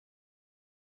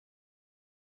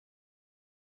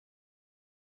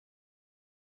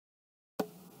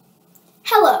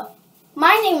Hello,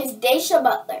 my name is Daysha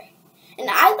Butler, and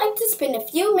I'd like to spend a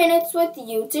few minutes with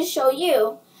you to show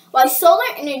you why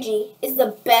solar energy is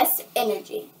the best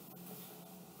energy.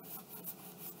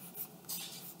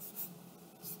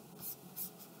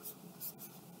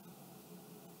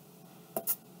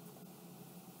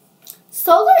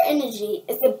 Solar energy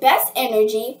is the best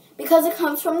energy because it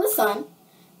comes from the sun,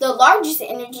 the largest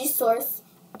energy source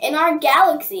in our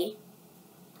galaxy.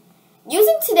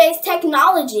 Using today's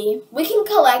technology, we can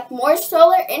collect more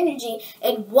solar energy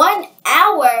in 1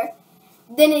 hour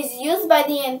than is used by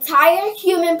the entire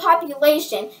human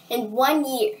population in 1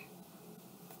 year.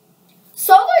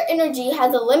 Solar energy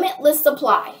has a limitless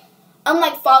supply,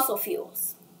 unlike fossil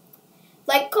fuels.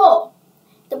 Like coal,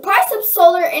 the price of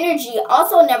solar energy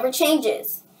also never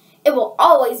changes. It will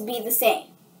always be the same.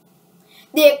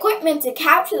 The equipment to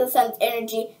capture the sun's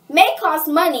energy may cost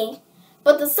money,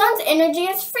 but the sun's energy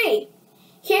is free.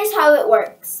 Here's how it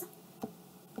works.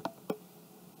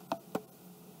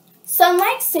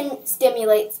 Sunlight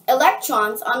stimulates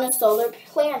electrons on a solar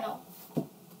panel.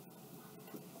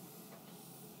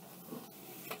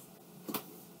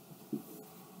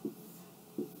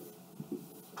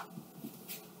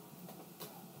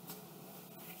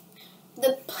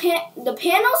 The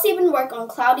panels even work on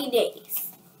cloudy days.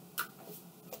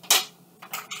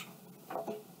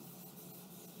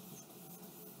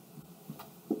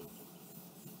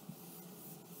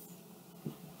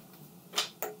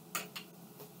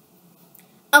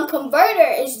 A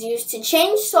converter is used to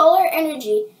change solar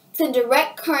energy to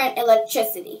direct current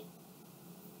electricity.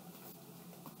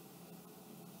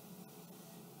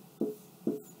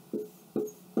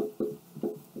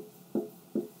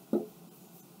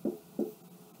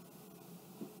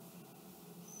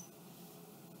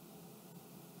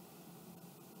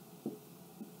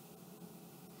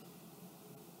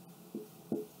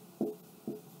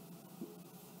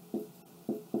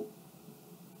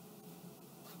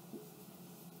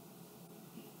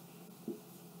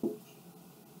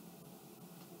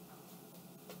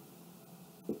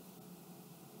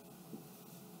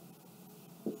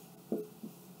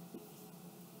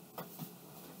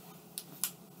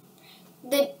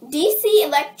 The DC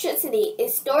electricity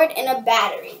is stored in a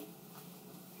battery.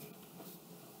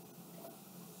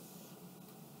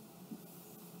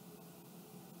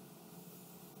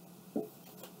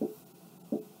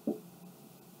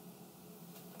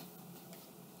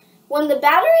 When the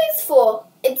battery is full,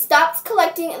 it stops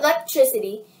collecting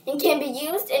electricity and can be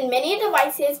used in many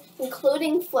devices,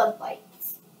 including floodlights.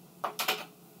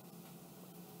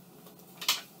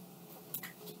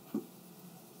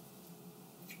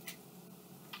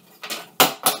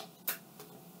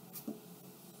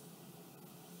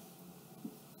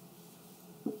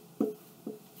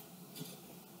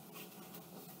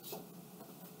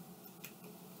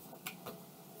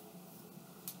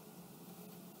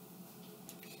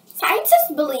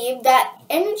 Scientists believe that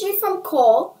energy from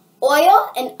coal,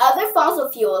 oil, and other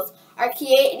fossil fuels are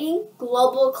creating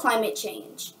global climate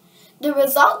change. The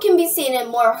result can be seen in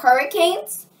more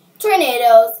hurricanes,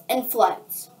 tornadoes, and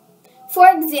floods. For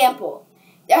example,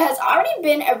 there has already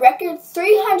been a record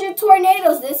 300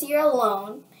 tornadoes this year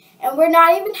alone, and we're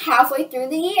not even halfway through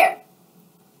the year.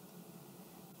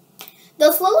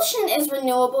 The solution is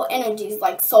renewable energies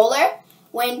like solar,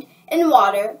 wind, and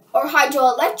water, or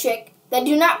hydroelectric, that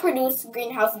do not produce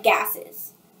greenhouse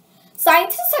gases.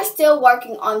 Scientists are still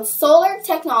working on solar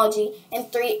technology in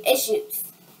 3 issues.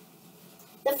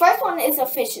 The first one is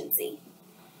efficiency.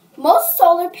 Most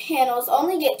solar panels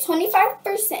only get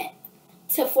 25%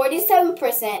 to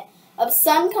 47% of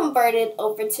sun converted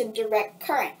over to direct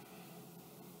current.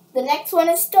 The next one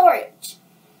is storage.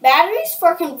 Batteries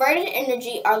for converted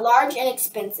energy are large and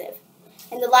expensive.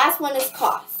 And the last one is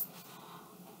cost.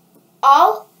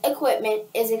 All equipment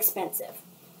is expensive.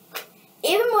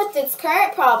 Even with its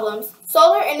current problems,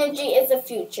 solar energy is the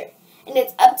future, and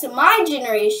it's up to my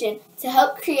generation to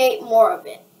help create more of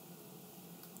it.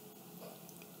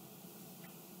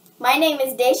 My name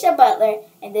is Daysha Butler,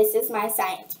 and this is my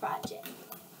science project.